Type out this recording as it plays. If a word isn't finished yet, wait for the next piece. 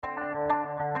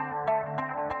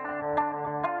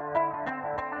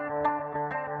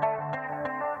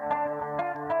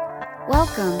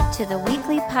Welcome to the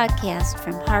weekly podcast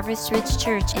from Harvest Ridge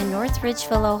Church in North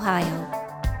Ridgeville, Ohio.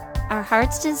 Our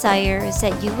heart's desire is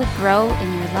that you would grow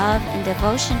in your love and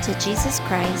devotion to Jesus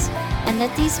Christ, and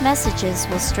that these messages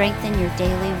will strengthen your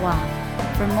daily walk.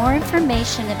 For more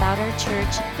information about our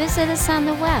church, visit us on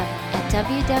the web at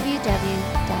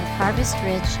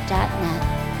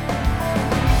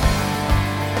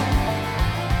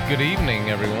www.harvestridge.net. Good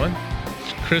evening, everyone.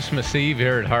 It's Christmas Eve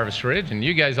here at Harvest Ridge, and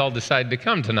you guys all decided to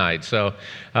come tonight. So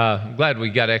I'm glad we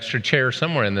got extra chairs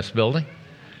somewhere in this building.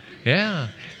 Yeah.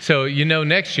 So,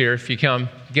 next year, if you come,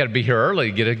 you got to be here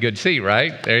early to get a good seat,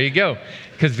 right? There you go.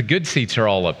 Because the good seats are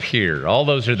all up here. All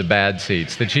those are the bad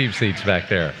seats, the cheap seats back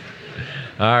there.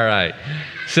 All right.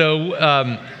 So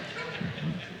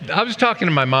I was talking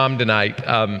to my mom tonight.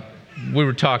 We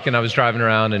were talking, I was driving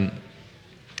around, and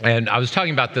I was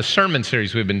talking about the sermon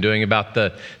series we've been doing about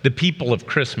the people of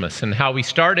Christmas and how we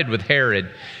started with Herod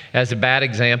as a bad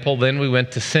example. Then we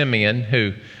went to Simeon,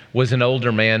 who was an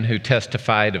older man who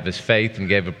testified of his faith and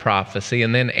gave a prophecy.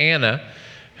 And then Anna,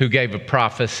 who gave a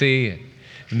prophecy.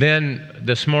 Then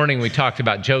this morning we talked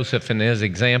about Joseph and his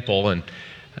example. And,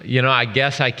 I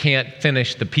guess I can't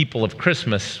finish the people of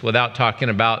Christmas without talking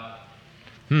about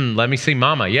let me see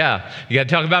Mama. Yeah, you got to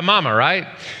talk about Mama, right?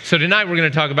 So tonight we're going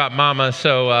to talk about Mama.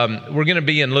 So we're going to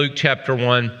be in Luke chapter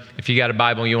 1. If you got a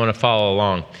Bible, you want to follow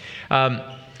along.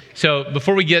 So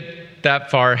before we get that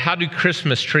far, how do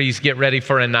Christmas trees get ready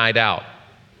for a night out?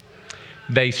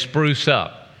 They spruce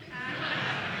up.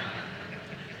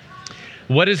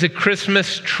 What is a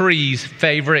Christmas tree's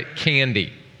favorite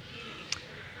candy?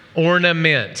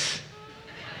 Ornaments.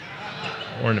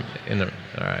 All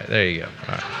right, there you go.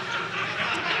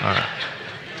 All right.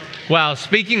 Well,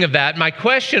 speaking of that, my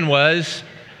question was,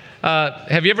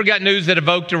 have you ever got news that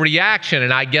evoked a reaction?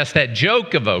 And I guess that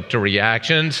joke evoked a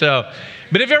reaction. But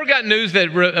have you ever got news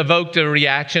that evoked a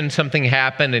reaction? Something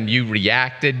happened and you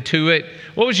reacted to it.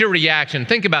 What was your reaction?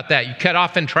 Think about that. You cut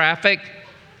off in traffic,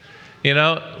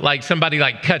 like somebody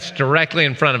cuts directly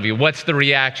in front of you. What's the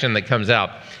reaction that comes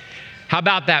out? How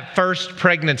about that first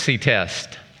pregnancy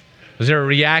test? Was there a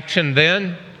reaction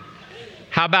then?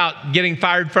 How about getting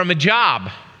fired from a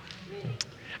job?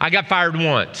 I got fired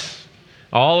once.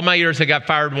 All of my years, I got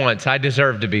fired once. I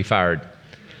deserved to be fired.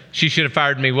 She should have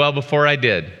fired me well before I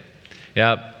did.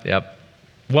 Yep.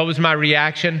 What was my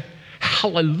reaction?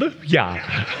 Hallelujah.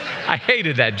 I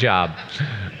hated that job.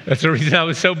 That's the reason I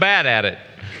was so bad at it.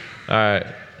 All right.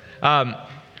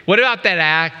 What about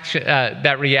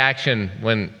that reaction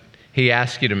when he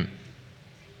asked you to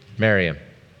marry him?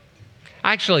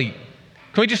 Actually,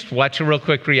 can we just watch a real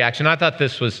quick reaction? I thought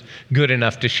this was good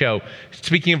enough to show.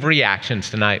 Speaking of reactions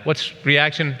tonight, what's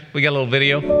reaction? We got a little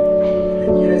video?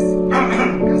 Yes.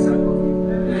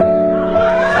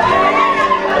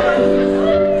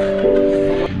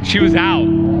 She was out.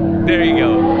 There you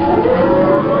go.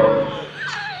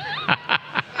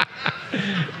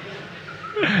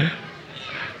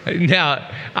 Now,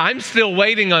 I'm still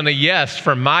waiting on a yes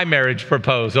from my marriage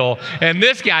proposal, and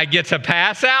this guy gets a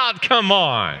pass out? Come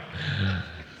on.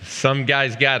 Some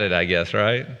guys got it, I guess,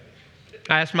 right?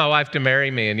 I asked my wife to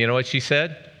marry me, and you know what she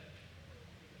said?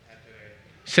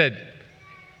 She said,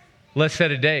 let's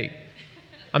set a date.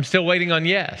 I'm still waiting on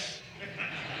yes.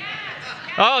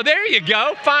 Oh, there you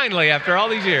go. Finally, after all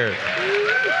these years.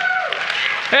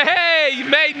 Hey, you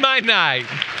made my night.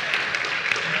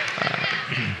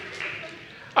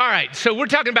 All right, so we're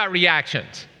talking about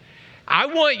reactions. I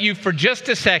want you for just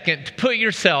a second to put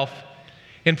yourself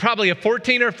in probably a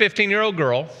 14 or 15-year-old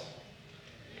girl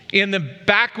in the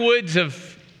backwoods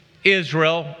of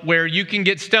Israel where you can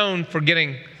get stoned for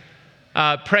getting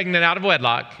pregnant out of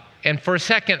wedlock. And for a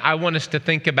second, I want us to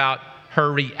think about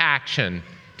her reaction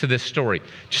to this story.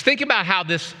 Just think about how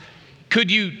this,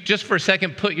 could you just for a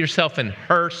second put yourself in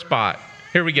her spot?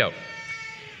 Here we go.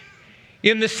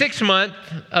 In the 6th month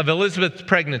of Elizabeth's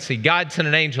pregnancy, God sent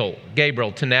an angel,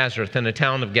 Gabriel, to Nazareth in a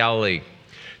town of Galilee,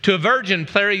 to a virgin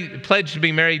pledged to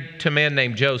be married to a man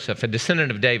named Joseph, a descendant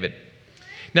of David.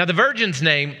 Now the virgin's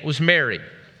name was Mary.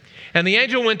 And the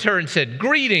angel went to her and said,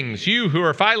 greetings, you who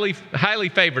are highly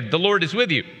favored. The Lord is with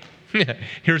you.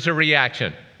 Here's her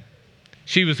reaction.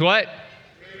 She was what?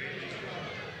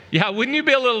 Yeah, wouldn't you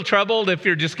be a little troubled if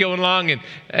you're just going along and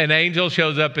an angel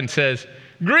shows up and says,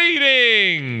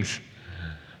 greetings,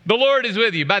 the Lord is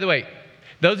with you. By the way,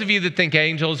 those of you that think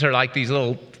angels are like these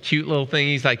little cute little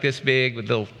thingies like this big with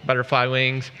little butterfly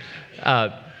wings,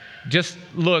 just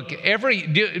look.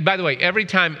 By the way, every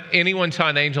time anyone saw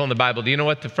an angel in the Bible, do you know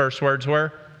what the first words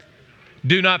were?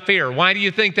 Do not fear. Why do you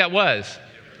think that was?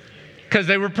 Because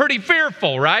they were pretty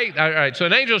fearful, right? All right, so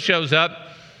an angel shows up,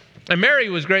 and Mary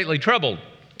was greatly troubled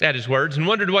at his words and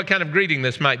wondered what kind of greeting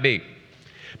this might be.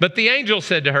 But the angel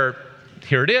said to her,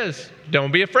 "Here it is.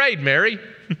 Don't be afraid, Mary."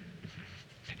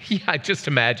 Yeah, just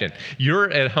imagine.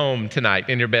 You're at home tonight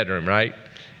in your bedroom, right?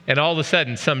 And all of a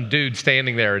sudden, some dude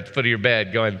standing there at the foot of your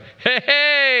bed going,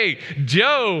 "Hey,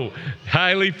 Joe,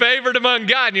 highly favored among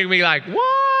God." And you're going to be like,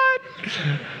 "What?"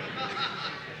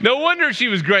 No wonder she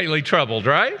was greatly troubled,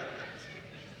 right?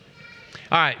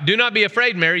 All right, "Do not be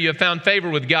afraid, Mary. You have found favor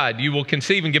with God. You will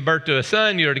conceive and give birth to a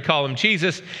son. You are to call him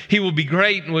Jesus. He will be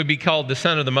great and will be called the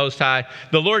Son of the Most High.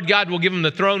 The Lord God will give him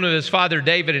the throne of his father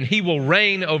David, and he will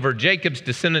reign over Jacob's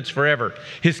descendants forever.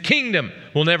 His kingdom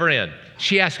will never end."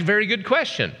 She asked a very good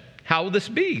question. "How will this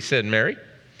be?" said Mary,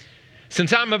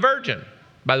 "since I'm a virgin."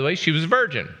 By the way, she was a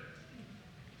virgin.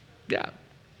 Yeah,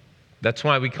 that's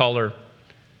why we call her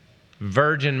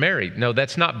Virgin Mary. No,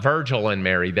 that's not Virgil and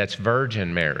Mary. That's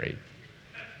Virgin Mary.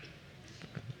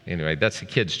 Anyway, that's a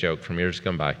kid's joke from years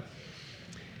gone by.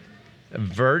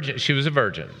 Virgin, she was a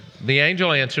virgin. The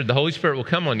angel answered, "The Holy Spirit will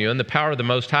come on you, and the power of the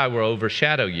Most High will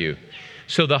overshadow you.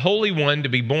 So the Holy One to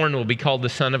be born will be called the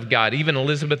Son of God. Even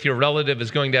Elizabeth, your relative, is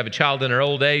going to have a child in her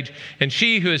old age, and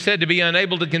she who is said to be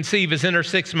unable to conceive is in her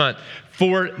 6th month.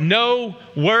 For no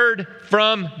word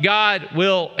from God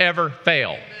will ever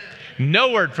fail." No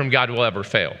word from God will ever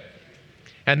fail.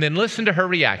 And then listen to her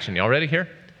reaction. Y'all ready here?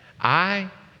 "I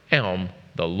am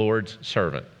the Lord's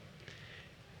servant.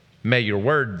 May your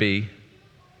word be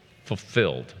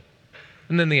fulfilled."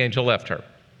 And then the angel left her.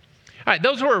 All right,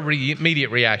 those were her immediate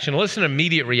reaction. Listen to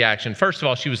immediate reaction. First of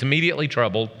all, she was immediately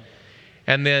troubled.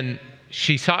 And then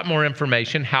she sought more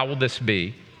information. How will this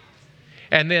be?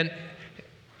 And then,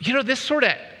 you know, this sort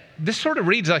of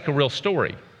reads like a real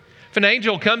story. If an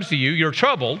angel comes to you, you're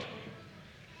troubled.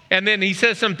 And then he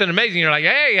says something amazing. You're like,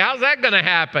 "Hey, how's that going to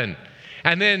happen?"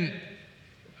 And then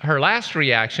her last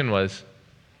reaction was,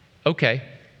 "Okay,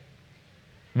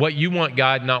 what you want,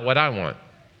 God, not what I want."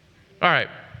 All right.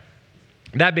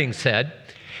 That being said,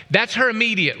 that's her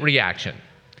immediate reaction.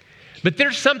 But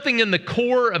there's something in the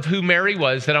core of who Mary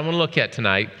was that I want to look at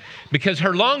tonight, because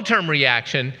her long-term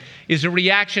reaction is a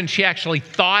reaction she actually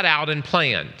thought out and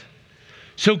planned.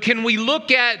 So can we look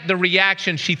at the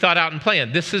reaction she thought out and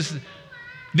planned? This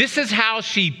is how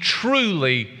she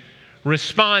truly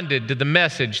responded to the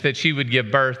message that she would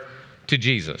give birth to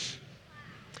Jesus.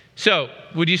 So,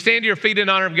 would you stand to your feet in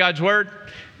honor of God's word?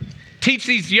 Teach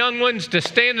these young ones to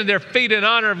stand to their feet in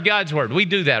honor of God's word. We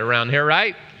do that around here,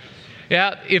 right?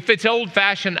 Yeah, if it's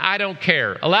old-fashioned, I don't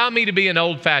care. Allow me to be an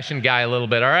old-fashioned guy a little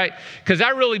bit, all right? Because I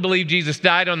really believe Jesus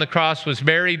died on the cross, was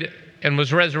buried, and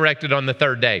was resurrected on the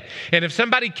 3rd day. And if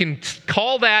somebody can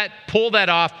call that, pull that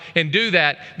off, and do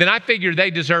that, then I figure they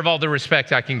deserve all the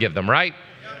respect I can give them, right?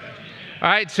 All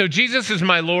right, so Jesus is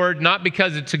my Lord, not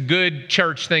because it's a good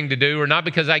church thing to do or not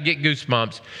because I get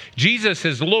goosebumps. Jesus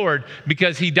is Lord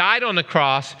because he died on the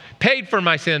cross, paid for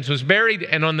my sins, was buried,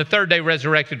 and on the 3rd day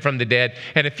resurrected from the dead.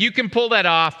 And if you can pull that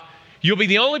off, you'll be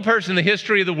the only person in the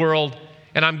history of the world,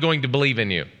 and I'm going to believe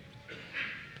in you.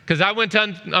 Because I went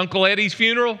to Uncle Eddie's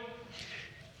funeral.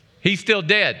 He's still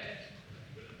dead,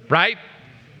 right?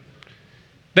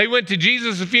 They went to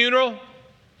Jesus' funeral.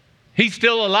 He's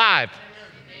still alive.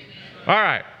 All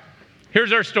right,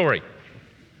 here's our story.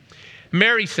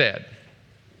 Mary said,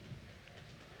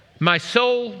 "My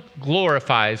soul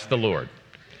glorifies the Lord,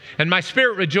 and my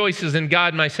spirit rejoices in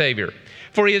God my Savior.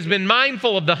 For he has been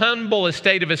mindful of the humble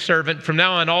estate of his servant. From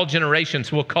now on, all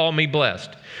generations will call me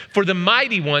blessed. For the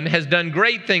Mighty One has done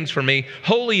great things for me.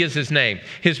 Holy is his name.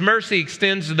 His mercy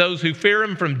extends to those who fear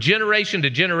him from generation to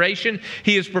generation.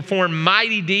 He has performed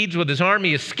mighty deeds with his arm.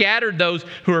 He has scattered those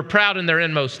who are proud in their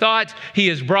inmost thoughts. He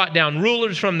has brought down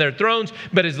rulers from their thrones,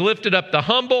 but has lifted up the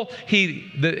humble.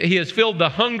 He has filled the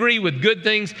hungry with good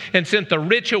things and sent the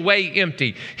rich away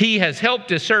empty. He has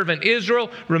helped his servant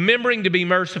Israel, remembering to be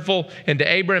merciful, and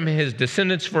to Abraham and his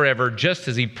descendants forever, just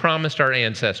as he promised our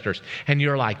ancestors." And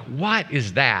you're like, what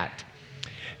is that?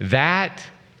 That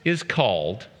is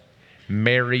called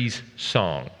Mary's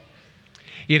song.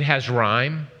 It has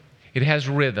rhyme, it has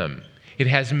rhythm, it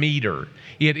has meter.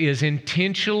 It is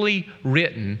intentionally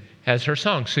written as her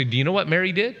song. So do you know what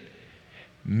Mary did?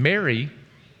 Mary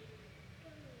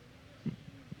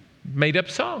made up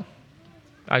a song.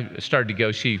 I started to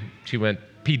go, she went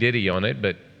P. Diddy on it,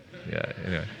 but yeah,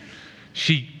 anyway.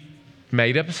 She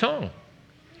made up a song,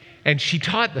 and she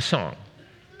taught the song.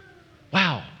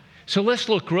 Wow. So let's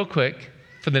look real quick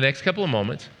for the next couple of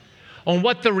moments on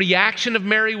what the reaction of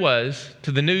Mary was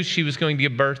to the news she was going to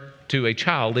give birth to a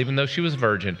child, even though she was a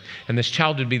virgin, and this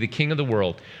child would be the king of the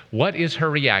world. What is her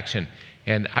reaction?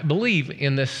 And I believe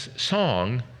in this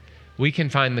song, we can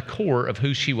find the core of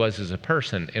who she was as a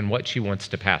person and what she wants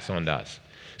to pass on to us.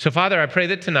 So, Father, I pray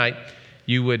that tonight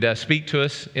you would speak to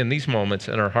us in these moments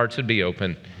and our hearts would be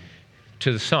open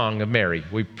to the song of Mary.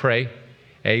 We pray,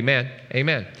 amen,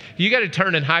 amen. You got to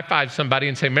turn and high five somebody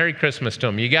and say Merry Christmas to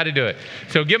them. You got to do it.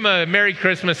 So give them a Merry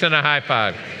Christmas and a high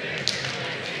five.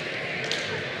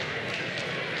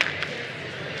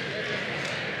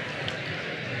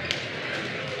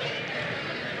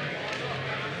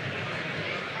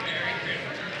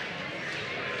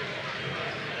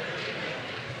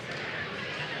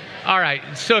 All right,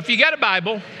 so if you got a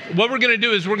Bible, what we're going to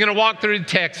do is we're going to walk through the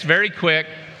text very quick.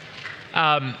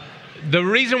 The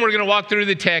reason we're going to walk through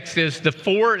the text is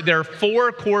there are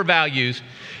four core values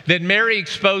that Mary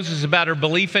exposes about her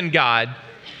belief in God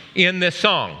in this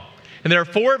song. And there are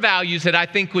four values that I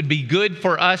think would be good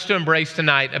for us to embrace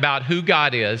tonight about who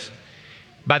God is.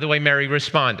 By the way, Mary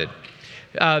responded.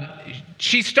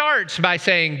 She starts by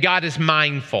saying, God is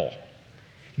mindful.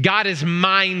 God is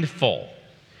mindful.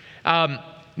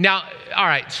 Now, all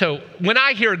right, so when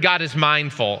I hear God is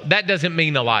mindful, that doesn't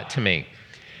mean a lot to me.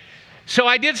 So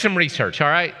I did some research, all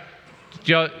right?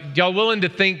 Y'all willing to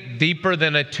think deeper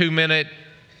than a 2-minute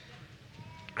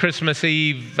Christmas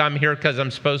Eve, I'm here because I'm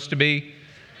supposed to be?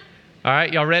 All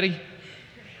right, y'all ready?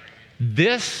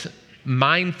 This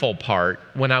mindful part,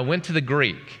 when I went to the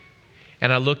Greek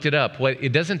and I looked it up,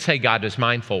 it doesn't say God is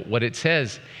mindful. What it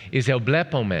says is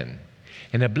eublepomen.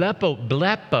 And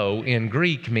blepo in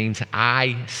Greek means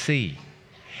I see.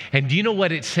 And do you know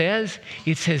what it says?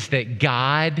 It says that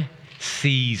God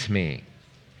sees me.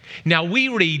 Now we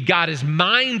read God is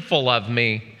mindful of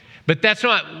me, but that's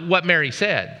not what Mary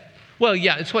said. Well,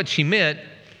 yeah, it's what she meant.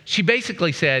 She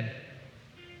basically said,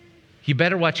 you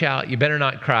better watch out. You better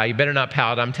not cry. You better not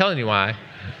pout. I'm telling you why.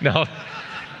 No.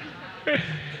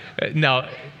 No.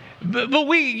 But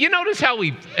you notice how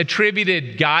we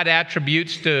attributed God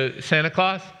attributes to Santa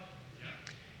Claus?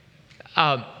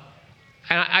 And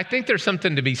I think there's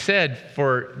something to be said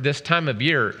for this time of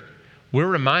year. We're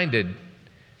reminded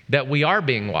that we are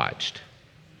being watched.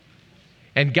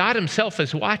 And God himself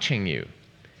is watching you.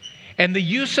 And the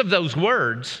use of those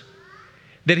words,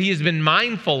 that he has been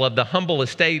mindful of the humble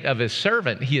estate of his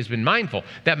servant, he has been mindful.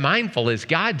 That mindful is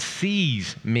God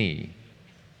sees me.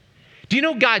 Do you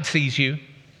know God sees you?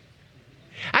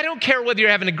 I don't care whether you're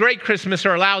having a great Christmas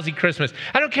or a lousy Christmas.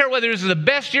 I don't care whether this is the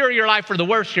best year of your life or the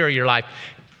worst year of your life.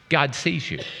 God sees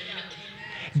you.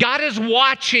 God is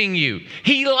watching you.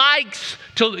 He likes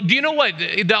to, do you know what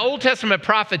the Old Testament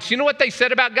prophets, you know what they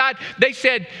said about God? They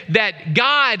said that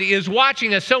God is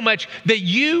watching us so much that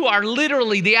you are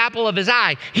literally the apple of his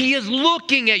eye. He is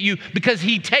looking at you because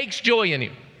he takes joy in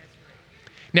you.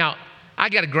 Now, I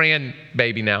got a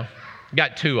grandbaby now.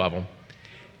 Got 2 of them.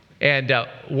 And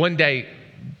one day,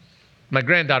 my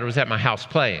granddaughter was at my house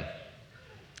playing.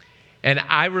 And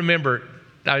I remember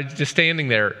I was just standing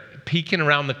there, peeking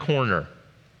around the corner,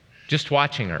 just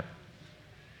watching her.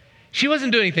 She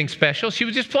wasn't doing anything special. She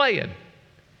was just playing.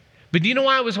 But do you know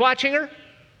why I was watching her?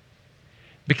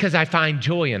 Because I find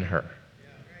joy in her.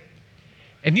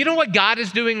 And you know what God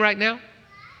is doing right now?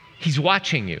 He's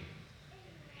watching you.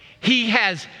 He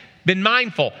has been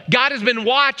mindful. God has been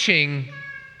watching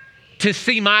to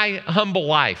see my humble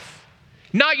life.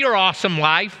 Not your awesome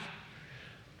life,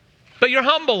 but your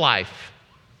humble life.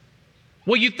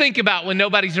 What you think about when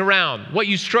nobody's around, what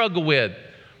you struggle with,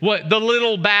 what the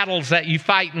little battles that you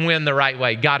fight and win the right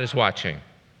way. God is watching.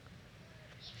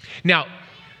 Now,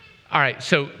 all right,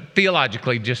 so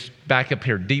theologically, just back up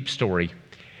here, deep story.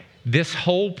 This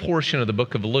whole portion of the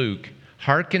book of Luke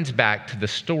harkens back to the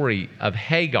story of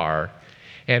Hagar.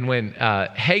 And when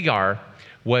Hagar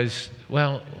was,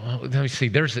 well, let me see,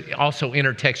 there's also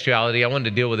intertextuality. I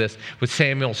wanted to deal with this with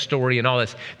Samuel's story and all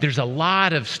this. There's a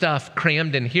lot of stuff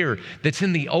crammed in here that's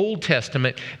in the Old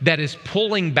Testament that is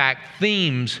pulling back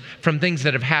themes from things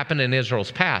that have happened in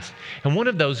Israel's past. And one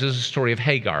of those is the story of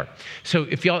Hagar. So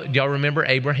if y'all remember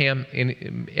Abraham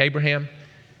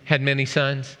had many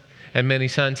sons, and many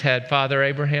sons had Father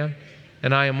Abraham,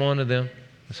 and I am one of them.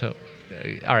 So,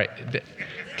 all right.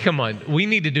 Come on, we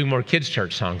need to do more kids'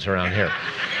 church songs around here.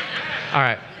 All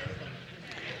right.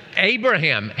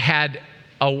 Abraham had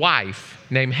a wife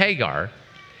named Hagar,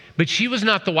 but she was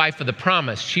not the wife of the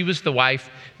promise. She was the wife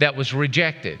that was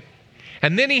rejected.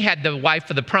 And then he had the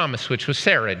wife of the promise, which was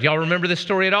Sarah. Do y'all remember this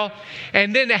story at all?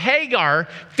 And then Hagar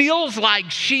feels like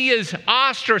she is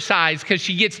ostracized because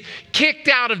she gets kicked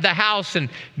out of the house and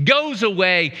goes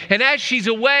away. And as she's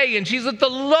away and she's at the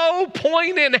low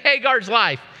point in Hagar's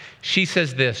life, she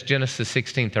says this, Genesis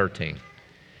 16:13.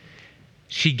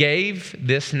 She gave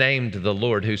this name to the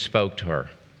Lord who spoke to her.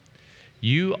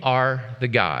 You are the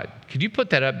God. Could you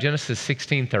put that up? Genesis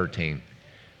 16:13.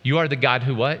 You are the God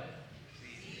who what?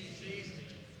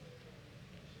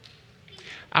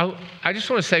 I just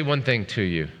want to say one thing to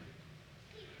you.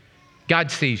 God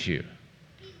sees you.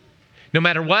 No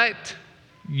matter what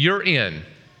you're in,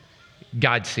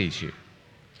 God sees you.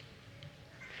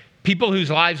 People whose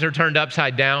lives are turned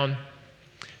upside down,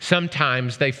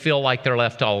 sometimes they feel like they're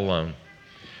left all alone.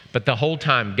 But the whole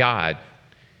time, God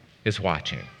is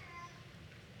watching. Do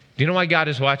you know why God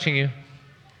is watching you?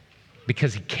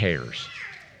 Because he cares.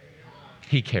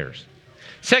 He cares.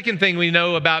 Second thing we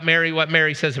know about Mary, what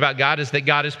Mary says about God, is that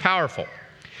God is powerful.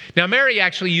 Now, Mary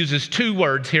actually uses two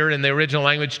words here in the original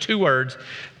language, two words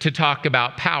to talk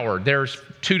about power. There's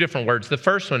two different words. The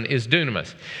first one is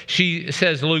dunamis. She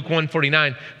says, Luke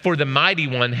 1:49, for the mighty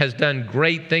one has done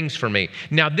great things for me.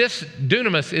 Now, this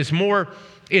dunamis is more,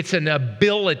 it's an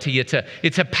ability. It's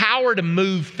a power to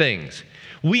move things.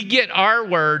 We get our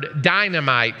word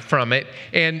dynamite from it.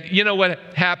 And you know what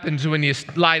happens when you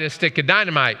light a stick of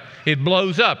dynamite? It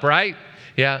blows up, right?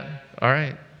 Yeah, all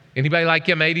right. Anybody like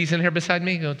M80s in here beside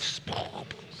me?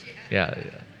 Yeah.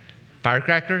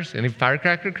 Firecrackers? Any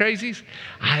firecracker crazies?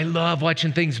 I love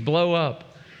watching things blow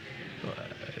up.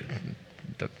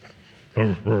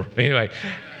 Anyway,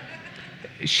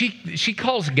 she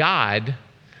calls God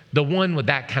the one with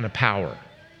that kind of power,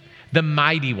 the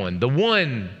mighty one, the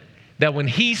one that when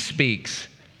he speaks,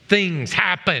 things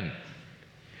happen.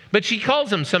 But she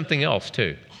calls him something else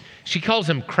too. She calls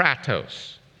him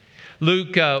Kratos.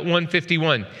 Luke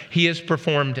 1:51, he has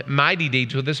performed mighty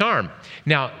deeds with his arm.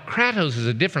 Now, Kratos is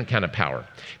a different kind of power.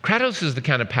 Kratos is the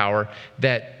kind of power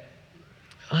that,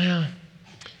 let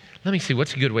me see,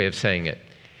 what's a good way of saying it?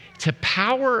 It's a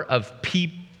power of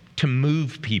to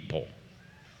move people.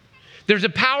 There's a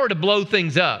power to blow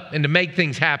things up and to make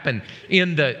things happen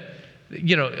in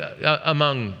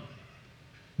among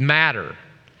matter.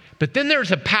 But then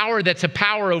there's a power that's a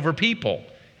power over people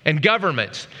and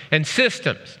governments and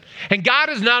systems. And God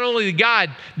is not only the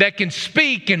God that can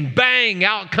speak and bang,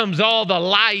 out comes all the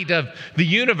light of the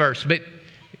universe, but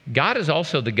God is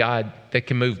also the God that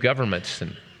can move governments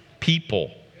and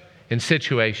people and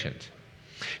situations.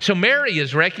 So Mary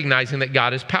is recognizing that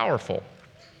God is powerful.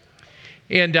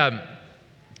 And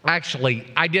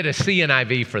actually, I did a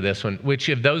CNIV for this one, which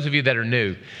if those of you that are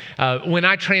new, when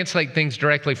I translate things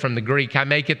directly from the Greek, I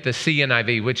make it the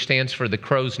CNIV, which stands for the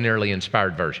Crow's Nearly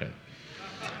Inspired Version.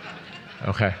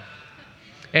 Okay.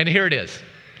 And here it is.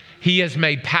 He has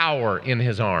made power in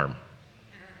his arm.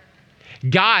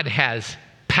 God has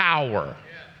power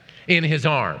in his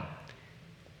arm.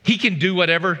 He can do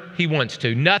whatever he wants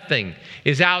to. Nothing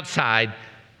is outside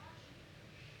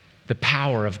the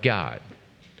power of God.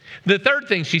 The third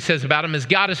thing she says about him is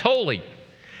God is holy.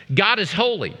 God is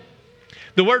holy.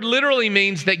 The word literally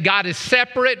means that God is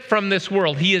separate from this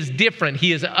world. He is different.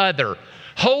 He is other.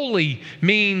 Holy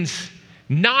means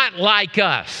not like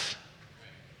us.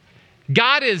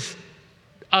 God is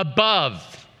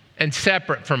above and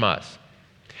separate from us.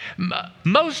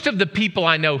 Most of the people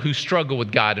I know who struggle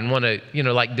with God and want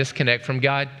to, disconnect from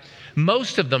God,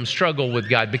 most of them struggle with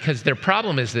God because their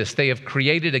problem is this: they have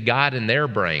created a God in their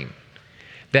brain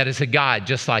that is a God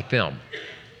just like them.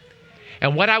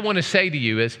 And what I want to say to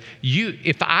you is,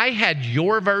 if I had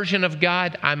your version of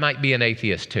God, I might be an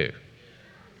atheist too.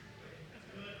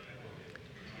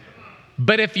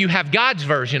 But if you have God's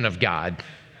version of God,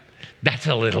 that's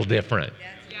a little different.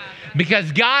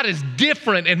 Because God is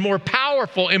different and more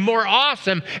powerful and more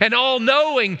awesome and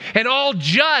all-knowing and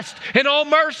all-just and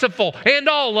all-merciful and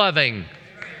all-loving.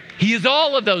 He is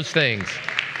all of those things.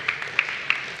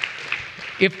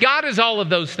 If God is all of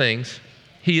those things,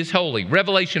 he is holy.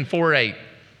 Revelation 4:8.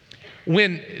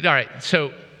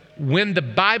 When the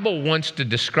Bible wants to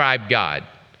describe God,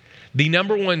 the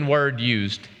number one word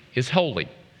used is holy.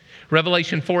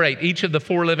 Revelation 4:8, each of the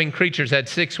four living creatures had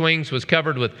 6 wings, was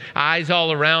covered with eyes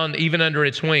all around, even under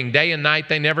its wing. Day and night,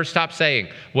 they never stopped saying.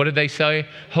 What did they say?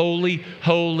 Holy,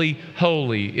 holy,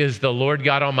 holy is the Lord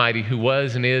God Almighty, who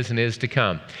was and is to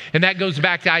come. And that goes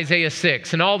back to Isaiah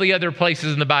 6 and all the other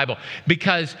places in the Bible.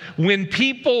 Because when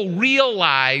people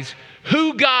realize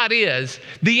who God is,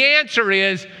 the answer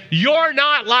is, you're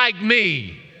not like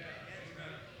me.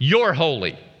 You're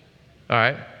holy. All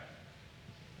right?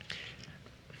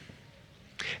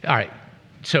 All right,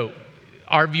 so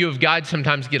our view of God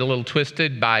sometimes get a little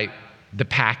twisted by the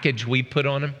package we put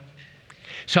on him.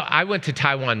 So I went to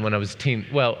Taiwan when I was a teen.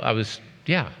 Well, I was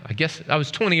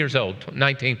 20 years old,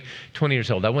 19, 20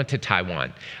 years old. I went to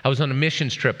Taiwan. I was on a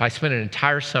missions trip. I spent an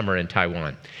entire summer in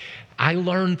Taiwan. I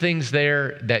learned things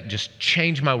there that just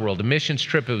changed my world. A missions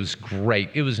trip, it was great.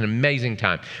 It was an amazing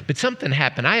time. But something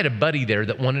happened. I had a buddy there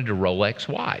that wanted a Rolex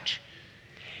watch.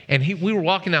 And we were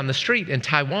walking down the street in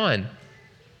Taiwan.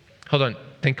 Hold on,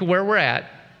 think of where we're at.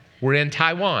 We're in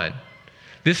Taiwan.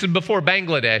 This is before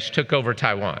Bangladesh took over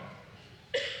Taiwan.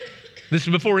 This is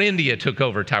before India took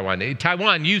over Taiwan.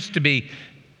 Taiwan used to be,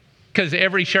 because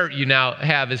every shirt you now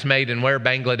have is made in where?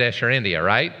 Bangladesh or India,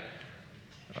 right?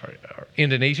 Or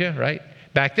Indonesia, right?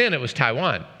 Back then it was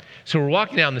Taiwan. So we're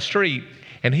walking down the street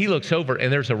and he looks over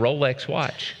and there's a Rolex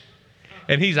watch.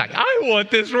 And he's like, I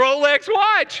want this Rolex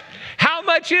watch. How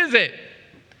much is it?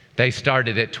 They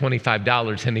started at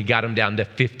 $25 and he got them down to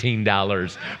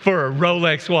 $15 for a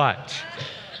Rolex watch.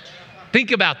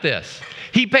 Think about this.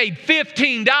 He paid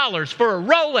 $15 for a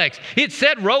Rolex. It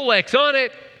said Rolex on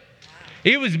it.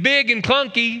 It was big and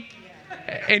clunky.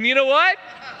 And you know what?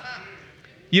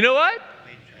 You know what?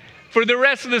 For the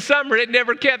rest of the summer, it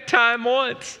never kept time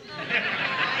once.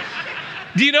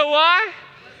 Do you know why?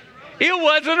 It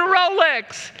wasn't a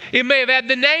Rolex. It may have had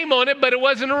the name on it, but it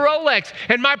wasn't a Rolex.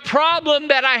 And my problem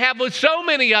that I have with so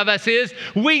many of us is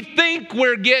we think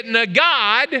we're getting a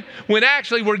God when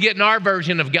actually we're getting our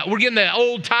version of God. We're getting the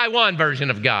old Taiwan version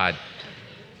of God.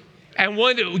 And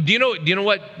do you know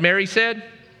what Mary said?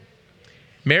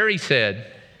 Mary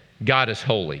said, God is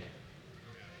holy.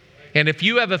 And if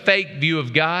you have a fake view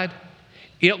of God,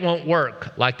 it won't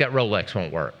work like that Rolex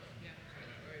won't work.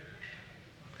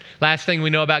 Last thing we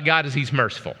know about God is he's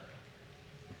merciful.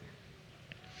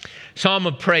 Psalm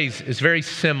of praise is very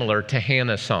similar to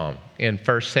Hannah's psalm in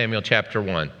 1 Samuel chapter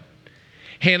 1.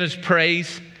 Hannah's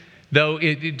praise, though,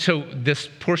 so this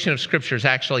portion of scripture is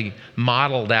actually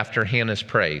modeled after Hannah's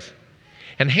praise.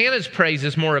 And Hannah's praise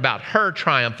is more about her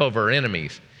triumph over her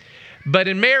enemies. But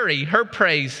in Mary, her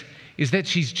praise is that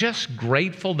she's just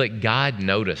grateful that God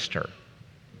noticed her.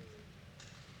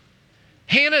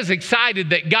 Hannah's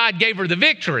excited that God gave her the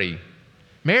victory.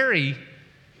 Mary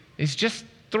is just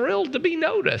thrilled to be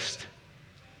noticed.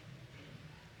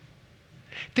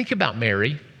 Think about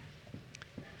Mary,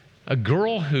 a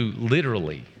girl who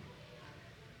literally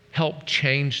helped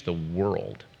change the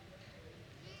world,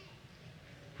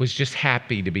 was just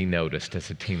happy to be noticed as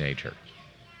a teenager.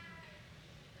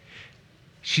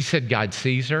 She said, God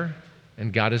sees her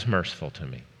and God is merciful to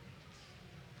me.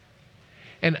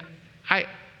 And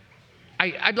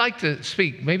I'd like to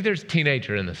speak, maybe there's a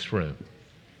teenager in this room,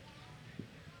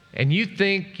 and you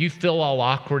think you feel all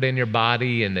awkward in your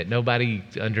body and that nobody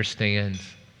understands.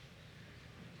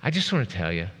 I just want to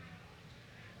tell you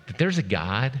that there's a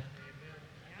God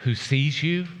who sees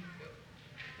you,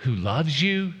 who loves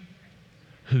you,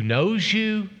 who knows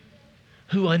you,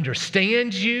 who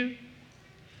understands you,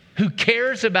 who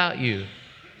cares about you,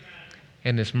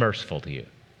 and is merciful to you.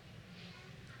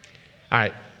 All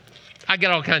right. I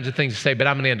got all kinds of things to say, but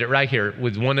I'm going to end it right here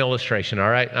with one illustration, all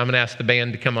right? I'm going to ask the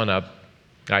band to come on up.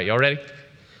 All right, y'all ready?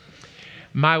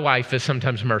 My wife is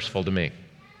sometimes merciful to me.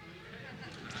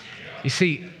 You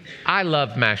see, I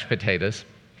love mashed potatoes.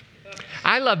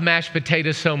 I love mashed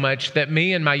potatoes so much that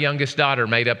me and my youngest daughter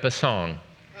made up a song.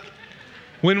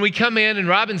 When we come in and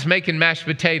Robin's making mashed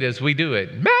potatoes, we do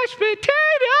it. Mashed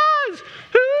potatoes!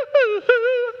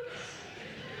 Hoo-hoo-hoo.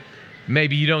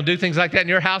 Maybe you don't do things like that in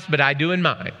your house, but I do in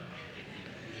mine.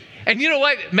 And you know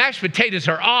what? Mashed potatoes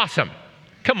are awesome.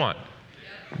 Come on.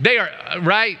 They are,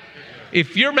 right?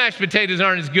 If your mashed potatoes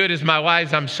aren't as good as my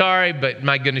wife's, I'm sorry, but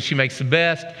my goodness, she makes the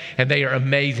best, and they are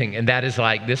amazing. And that is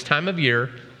like this time of year.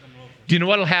 Do you know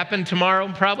what will happen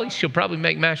tomorrow? Probably. She'll probably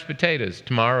make mashed potatoes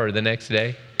tomorrow or the next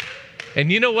day.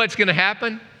 And you know what's going to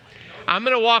happen? I'm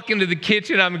going to walk into the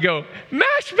kitchen, I'm going to go,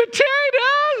 mashed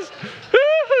potatoes!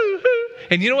 Hoo-hoo-hoo.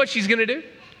 And you know what she's going to do?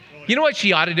 You know what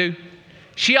she ought to do?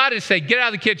 She ought to say, get out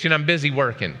of the kitchen, I'm busy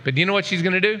working. But do you know what she's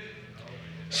going to do?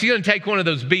 She's going to take one of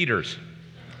those beaters.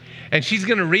 And she's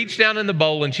going to reach down in the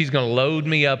bowl and she's going to load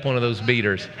me up one of those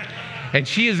beaters. And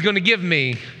she is going to give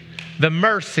me the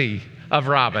mercy of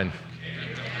Robin.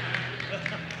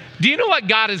 Do you know what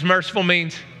God is merciful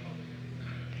means?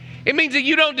 It means that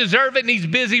you don't deserve it and he's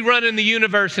busy running the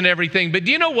universe and everything. But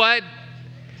do you know what?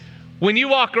 When you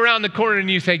walk around the corner and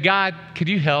you say, God, could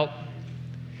you help?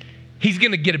 He's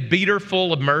going to get a beater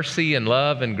full of mercy and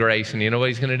love and grace. And you know what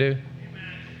he's going to do?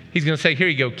 He's going to say, here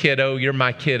you go, kiddo. You're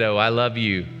my kiddo. I love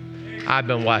you. I've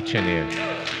been watching you.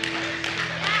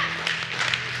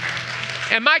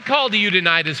 And my call to you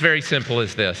tonight is very simple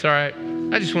as this, all right?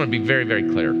 I just want to be very, very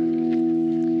clear.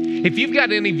 If you've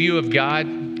got any view of God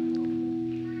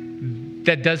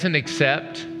that doesn't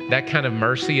accept that kind of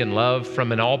mercy and love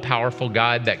from an all-powerful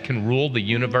God that can rule the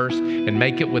universe and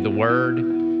make it with the word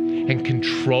and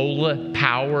control the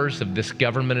powers of this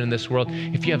government in this world,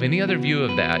 if you have any other view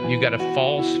of that, you've got a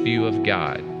false view of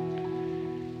God.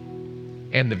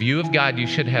 And the view of God you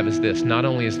should have is this: not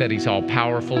only is that he's all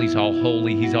powerful, he's all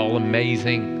holy, he's all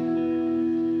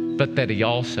amazing, but that he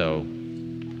also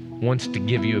wants to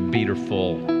give you a beater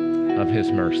full of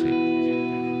his mercy.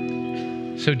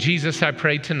 So Jesus, I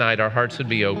pray tonight our hearts would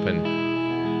be open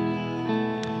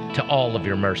to all of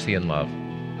your mercy and love.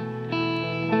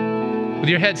 With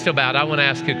your head still bowed, I want to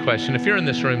ask you a question. If you're in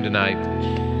this room tonight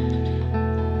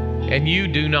and you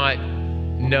do not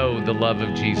know the love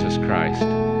of Jesus Christ,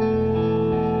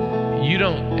 you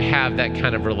don't have that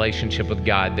kind of relationship with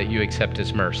God that you accept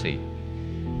his mercy,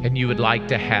 and you would like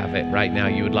to have it right now,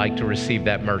 you would like to receive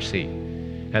that mercy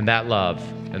and that love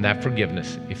and that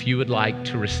forgiveness. If you would like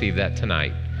to receive that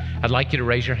tonight, I'd like you to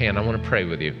raise your hand. I want to pray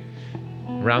with you.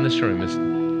 Around this room is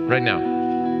right now.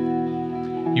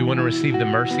 You want to receive the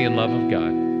mercy and love of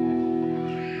God.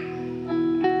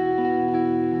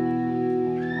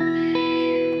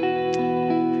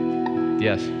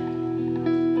 Yes.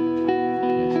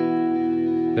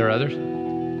 There are others?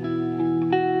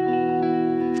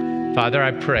 Father,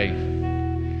 I pray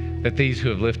that these who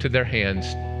have lifted their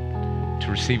hands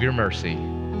to receive your mercy,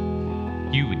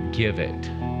 you would give it.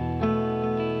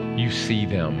 You see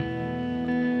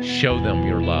them. Show them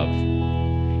your love.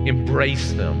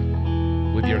 Embrace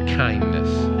them with your kindness,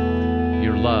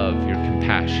 your love, your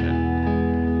compassion,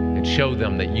 and show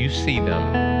them that you see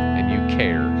them and you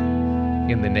care.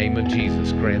 In the name of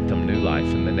Jesus, grant them new life.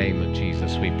 In the name of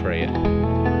Jesus, we pray it.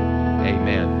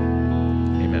 Amen.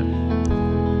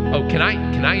 Amen. Oh, can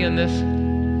I end this?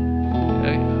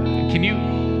 Can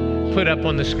you put up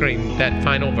on the screen that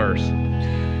final verse?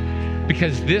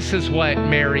 Because this is what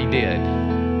Mary did.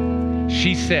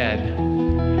 She said,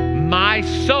 my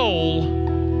soul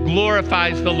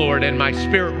glorifies the Lord and my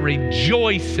spirit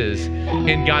rejoices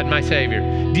in God my Savior.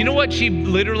 Do you know what she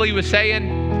literally was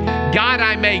saying? God,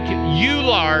 I make you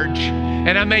large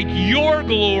and I make your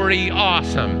glory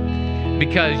awesome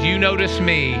because you notice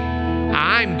me.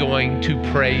 I'm going to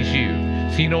praise you.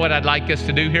 So you know what I'd like us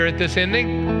to do here at this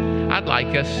ending? I'd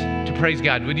like us to praise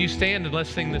God. Would you stand and let's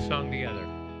sing this song together?